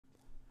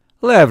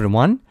Hello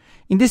everyone.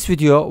 In this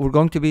video, we're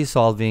going to be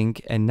solving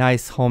a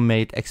nice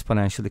homemade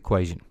exponential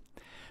equation.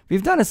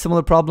 We've done a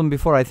similar problem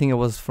before. I think it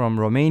was from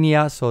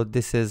Romania, so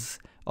this is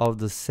of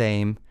the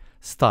same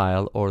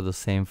style or the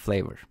same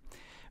flavor.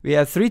 We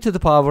have 3 to the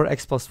power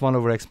x plus 1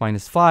 over x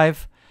minus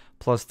 5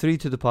 plus 3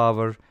 to the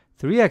power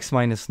 3x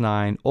minus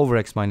 9 over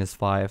x minus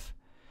 5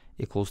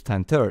 equals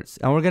 10/3.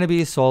 And we're going to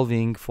be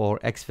solving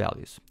for x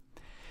values.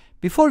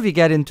 Before we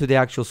get into the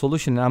actual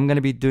solution, I'm going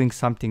to be doing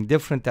something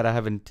different that I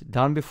haven't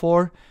done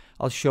before.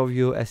 I'll show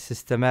you a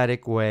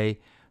systematic way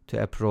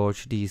to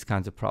approach these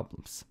kinds of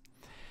problems.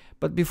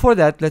 But before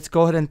that, let's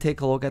go ahead and take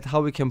a look at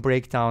how we can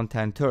break down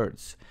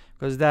 10/3,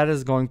 because that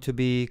is going to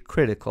be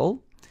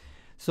critical.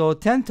 So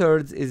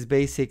 10/3 is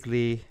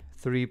basically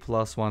 3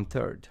 plus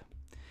 1/3.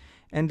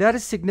 And that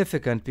is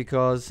significant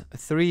because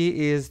 3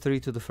 is 3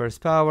 to the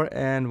first power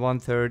and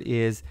 1/3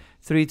 is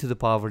 3 to the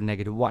power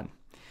negative 1.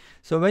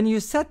 So when you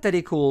set that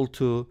equal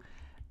to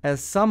a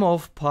sum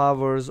of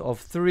powers of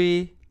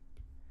 3,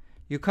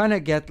 you kind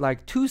of get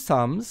like two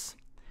sums.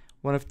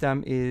 One of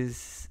them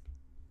is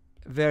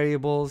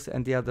variables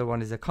and the other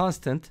one is a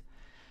constant.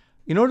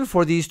 In order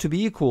for these to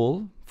be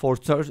equal for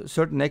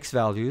certain x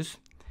values,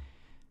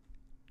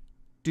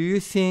 do you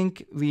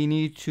think we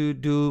need to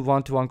do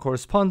one-to-one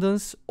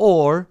correspondence,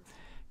 or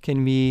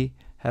can we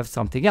have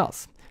something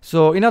else?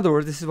 So in other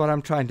words, this is what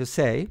I'm trying to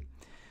say.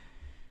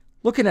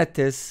 Looking at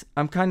this,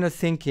 I'm kind of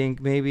thinking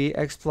maybe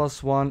x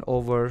plus 1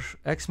 over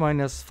x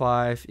minus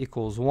 5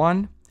 equals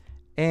 1,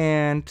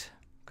 and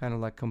kind of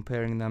like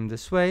comparing them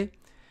this way,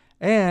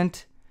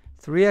 and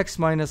 3x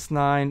minus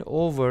 9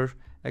 over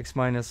x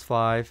minus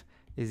 5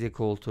 is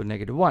equal to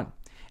negative 1.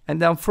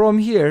 And then from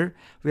here,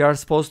 we are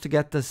supposed to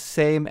get the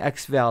same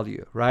x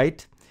value,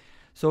 right?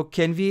 So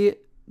can we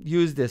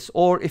use this?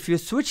 Or if you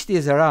switch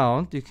these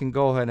around, you can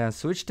go ahead and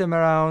switch them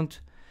around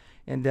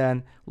and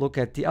then look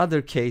at the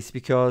other case,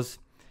 because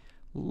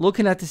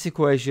looking at this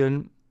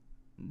equation,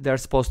 they're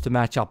supposed to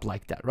match up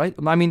like that, right?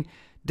 I mean,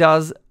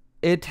 does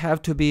it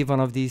have to be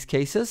one of these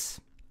cases?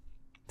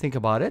 Think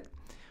about it.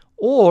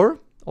 Or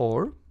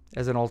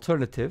as an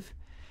alternative,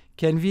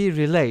 can we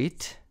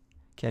relate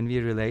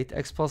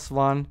x plus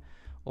 1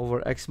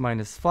 over x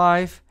minus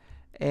 5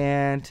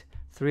 and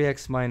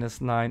 3x minus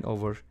 9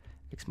 over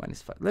x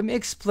minus 5? Let me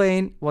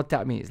explain what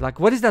that means. Like,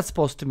 what is that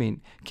supposed to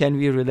mean? Can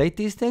we relate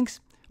these things?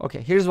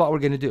 Okay, here's what we're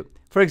going to do.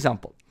 For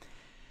example,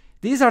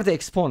 these are the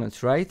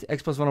exponents, right?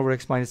 X plus 1 over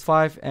x minus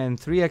 5 and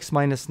 3x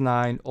minus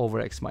 9 over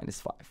x minus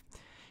 5.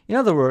 In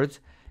other words,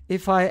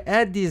 if I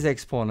add these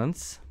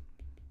exponents,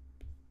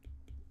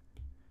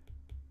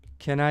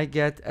 can I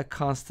get a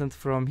constant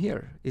from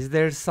here? Is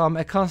there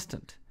a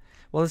constant?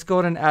 Well, let's go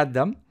ahead and add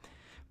them.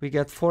 We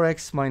get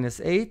 4x minus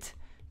 8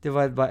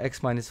 divided by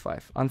x minus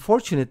 5.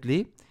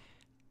 Unfortunately,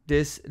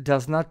 this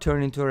does not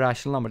turn into a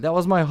rational number. That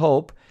was my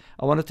hope.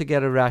 I wanted to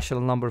get a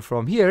rational number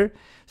from here,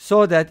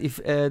 so that if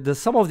the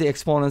sum of the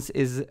exponents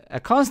is a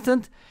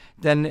constant,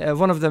 then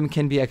one of them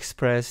can be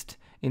expressed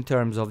in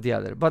terms of the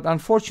other. But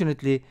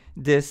unfortunately,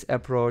 this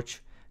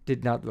approach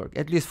did not work,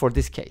 at least for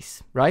this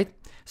case, right?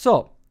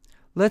 So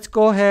let's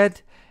go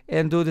ahead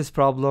and do this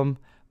problem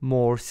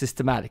more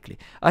systematically.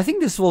 I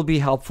think this will be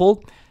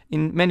helpful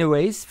in many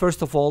ways.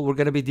 First of all, we're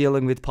going to be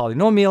dealing with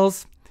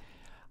polynomials,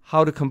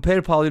 how to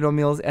compare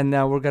polynomials, and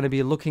now we're going to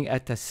be looking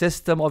at a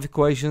system of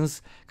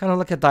equations, kind of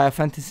like a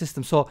Diophantine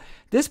system. So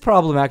this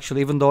problem actually,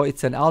 even though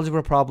it's an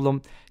algebra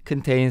problem,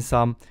 contains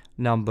some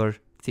number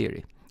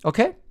theory.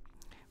 Okay?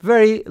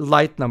 Very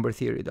light number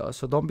theory though,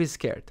 so don't be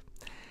scared.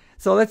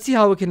 So let's see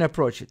how we can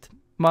approach it.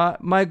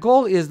 My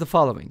goal is the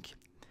following.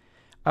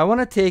 I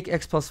want to take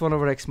x plus 1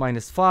 over x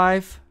minus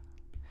 5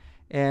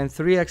 and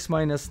 3x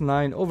minus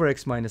 9 over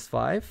x minus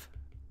 5.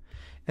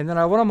 And then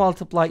I want to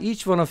multiply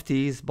each one of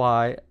these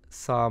by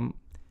some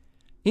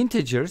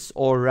integers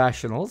or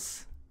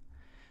rationals,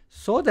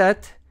 so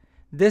that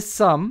this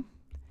sum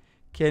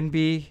can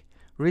be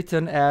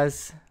written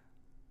as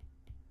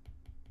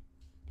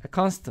a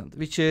constant,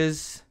 which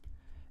is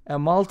a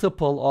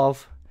multiple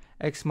of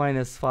x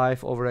minus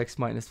 5 over x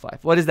minus 5.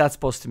 What is that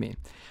supposed to mean?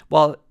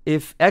 Well,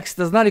 if x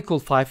does not equal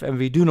 5, and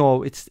we do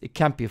know it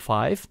can't be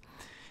 5,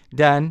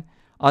 then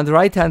on the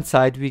right hand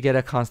side we get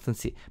a constant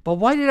c. But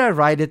why did I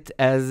write it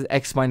as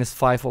x minus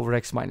 5 over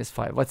x minus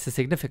 5? What's the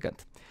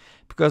significant?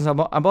 Because I'm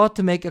about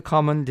to make a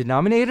common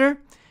denominator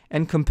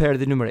and compare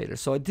the numerator.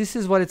 So this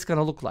is what it's going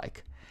to look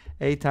like.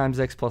 A times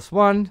x plus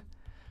 1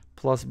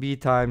 plus b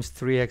times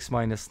 3x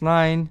minus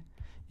 9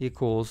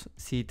 equals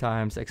c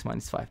times x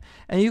minus 5.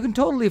 And you can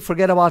totally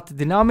forget about the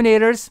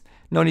denominators.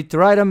 No need to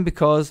write them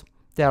because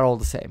they're all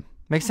the same.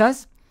 Make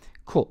sense?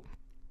 Cool.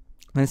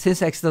 And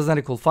since x does not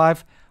equal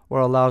 5,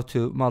 we're allowed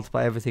to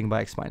multiply everything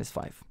by x minus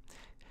 5.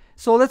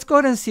 So let's go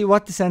ahead and see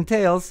what this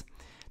entails.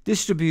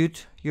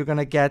 Distribute, you're going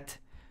to get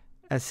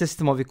a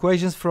system of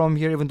equations from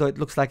here, even though it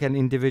looks like an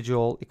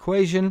individual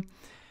equation.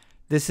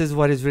 This is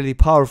what is really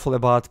powerful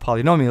about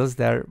polynomials.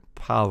 They're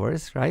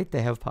powers, right?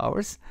 They have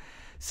powers.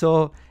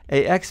 So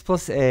ax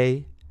plus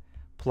a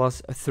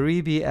plus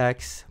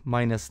 3bx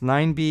minus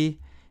 9b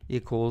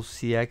equals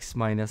cx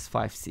minus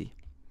 5c.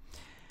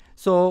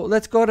 So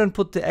let's go ahead and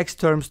put the x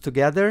terms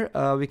together.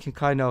 We can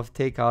kind of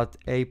take out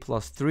a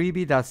plus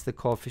 3b, that's the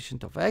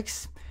coefficient of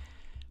x,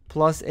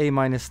 plus a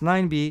minus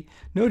 9b.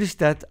 Notice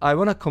that I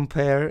want to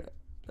compare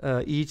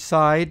each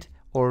side,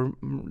 or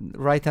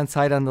right hand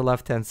side and the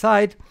left hand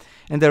side,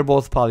 and they're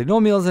both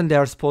polynomials and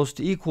they're supposed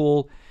to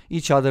equal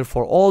each other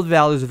for all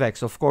values of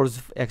x. Of course,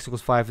 if x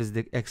equals 5 is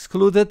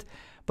excluded,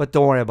 but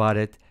don't worry about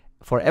it.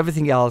 For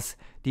everything else,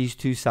 these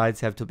two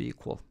sides have to be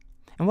equal.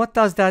 And what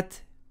does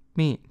that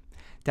mean?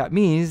 That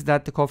means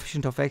that the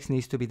coefficient of x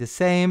needs to be the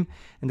same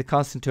and the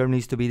constant term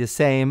needs to be the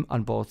same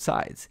on both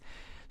sides.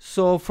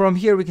 So from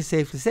here we can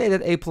safely say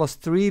that a plus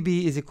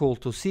 3b is equal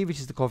to c, which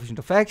is the coefficient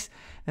of x,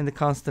 and the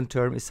constant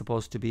term is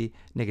supposed to be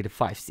negative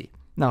 5c.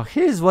 Now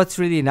here's what's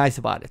really nice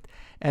about it,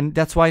 and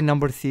that's why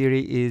number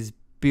theory is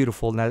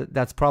beautiful. Now,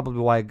 that's probably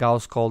why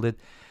Gauss called it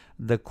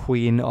the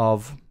queen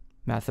of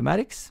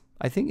mathematics.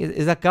 I think,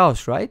 is that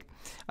Gauss, right?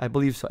 I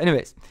believe so.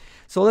 Anyways,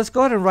 so let's go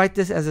ahead and write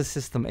this as a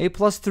system. A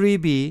plus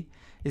 3b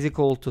is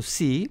equal to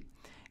c,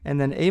 and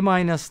then a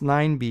minus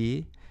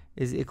 9b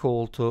is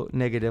equal to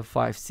negative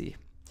 5c.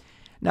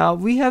 Now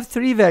we have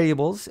three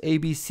variables, a,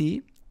 b,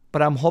 c,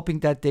 but I'm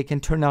hoping that they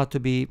can turn out to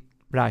be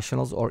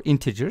rationals or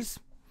integers,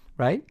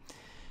 right?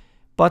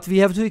 But we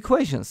have two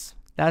equations.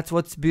 That's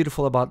what's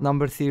beautiful about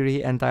number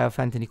theory and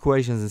Diophantine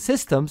equations and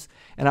systems.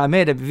 And I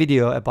made a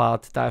video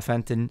about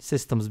Diophantine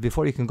systems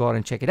before. You can go out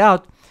and check it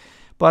out.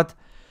 But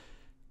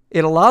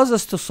it allows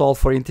us to solve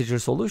for integer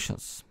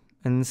solutions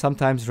and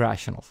sometimes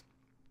rational.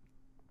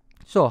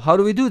 So how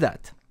do we do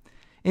that?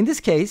 In this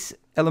case,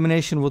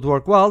 elimination would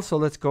work well. So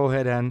let's go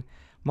ahead and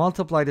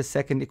multiply the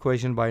second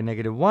equation by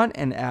negative 1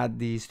 and add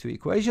these two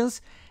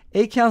equations.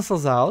 A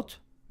cancels out,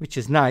 which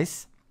is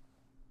nice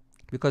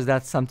because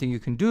that's something you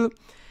can do.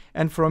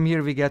 And from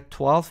here we get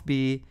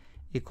 12b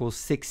equals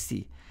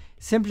 6c.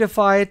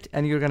 Simplify it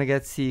and you're going to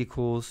get c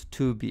equals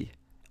 2b,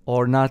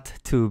 or not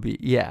 2b.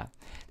 Yeah,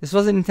 this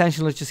wasn't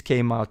intentional, it just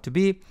came out to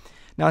be.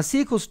 Now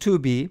c equals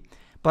 2b,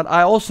 but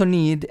I also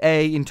need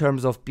a in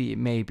terms of b,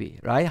 maybe,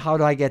 right? How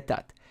do I get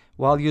that?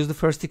 Well, use the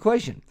first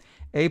equation.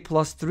 A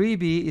plus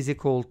 3b is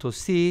equal to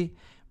c,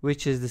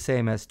 which is the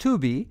same as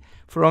 2b.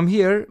 From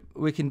here,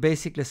 we can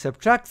basically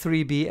subtract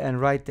 3b and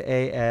write the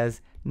a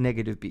as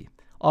negative b.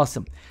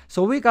 Awesome.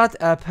 So we got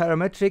a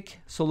parametric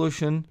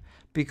solution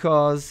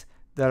because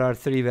there are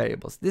three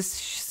variables. This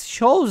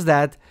shows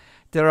that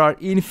there are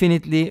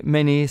infinitely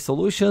many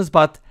solutions,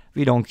 but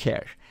we don't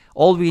care.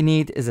 All we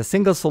need is a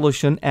single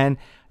solution, and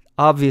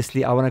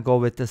obviously I want to go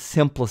with the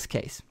simplest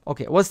case.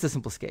 Okay, what's the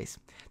simplest case?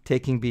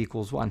 Taking b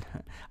equals 1,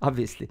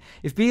 obviously.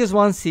 If b is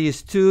 1, c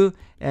is 2,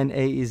 and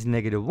a is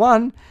negative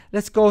 1,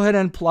 let's go ahead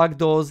and plug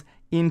those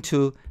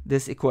into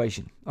this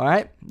equation. All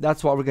right,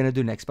 that's what we're going to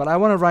do next. But I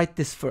want to write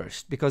this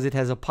first because it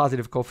has a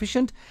positive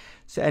coefficient,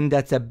 so, and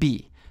that's a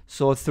b.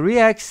 So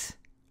 3x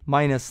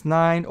minus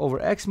 9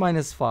 over x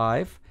minus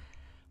 5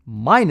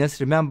 minus,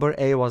 remember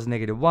a was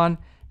negative 1,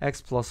 x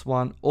plus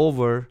 1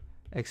 over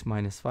x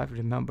minus 5,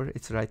 remember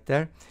it's right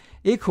there,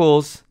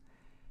 equals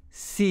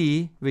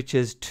c, which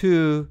is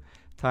 2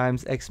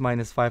 times x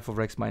minus 5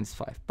 over x minus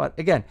 5. But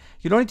again,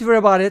 you don't need to worry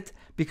about it,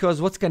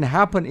 because what's going to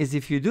happen is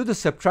if you do the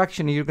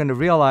subtraction, you're going to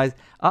realize,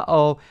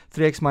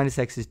 3x minus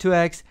x is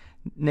 2x,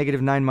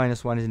 negative 9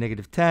 minus 1 is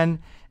negative 10,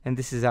 and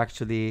this is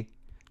actually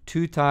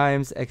 2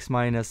 times x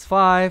minus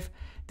 5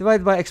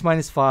 divided by x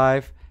minus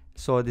 5,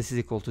 so this is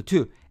equal to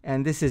 2,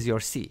 and this is your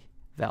c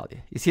value.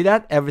 You see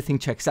that? Everything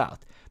checks out.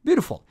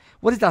 Beautiful.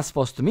 What is that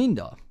supposed to mean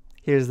though?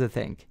 Here's the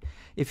thing.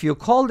 If you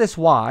call this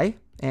y,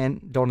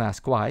 and don't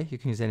ask why, you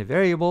can use any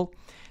variable,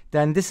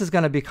 then this is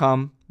going to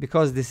become,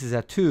 because this is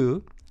a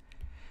 2,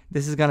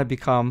 this is going to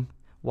become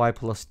y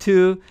plus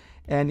 2,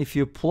 and if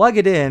you plug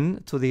it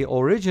in to the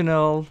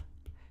original,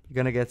 you're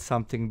going to get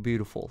something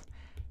beautiful.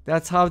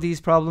 That's how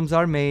these problems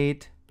are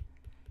made,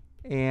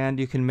 and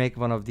you can make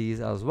one of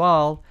these as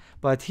well.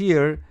 But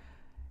here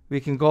we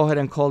can go ahead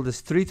and call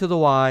this 3 to the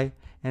y,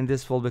 and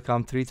this will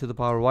become 3 to the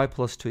power y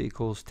plus 2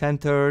 equals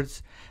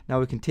 10/3. Now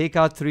we can take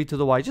out 3 to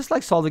the y, just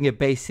like solving a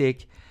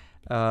basic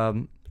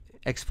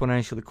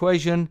exponential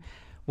equation.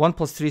 1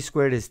 plus 3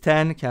 squared is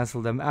 10,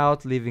 cancel them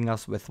out, leaving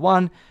us with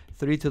 1.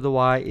 3 to the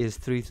y is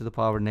 3 to the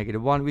power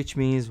negative 1, which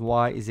means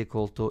y is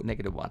equal to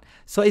negative 1.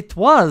 So it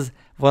was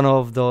one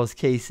of those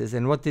cases.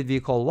 And what did we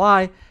call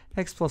y?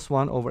 X plus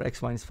 1 over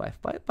x minus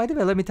 5. By the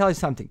way, let me tell you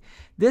something.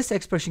 This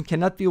expression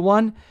cannot be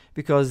 1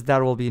 because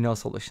there will be no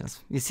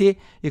solutions. You see,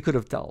 you could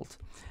have told,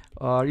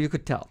 or you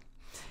could tell.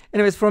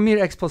 Anyways, from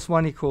here, x plus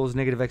 1 equals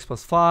negative x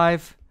plus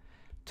 5,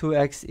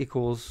 2x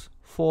equals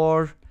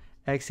 4,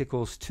 x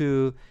equals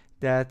 2.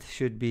 That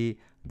should be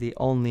the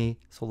only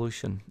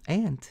solution.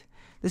 And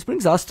this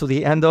brings us to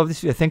the end of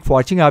this video. Thanks for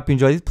watching. I hope you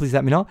enjoyed it. Please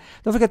let me know.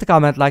 Don't forget to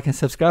comment, like, and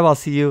subscribe. I'll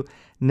see you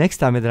next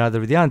time with another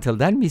video. Until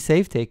then, be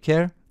safe, take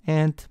care,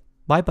 and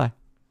bye-bye.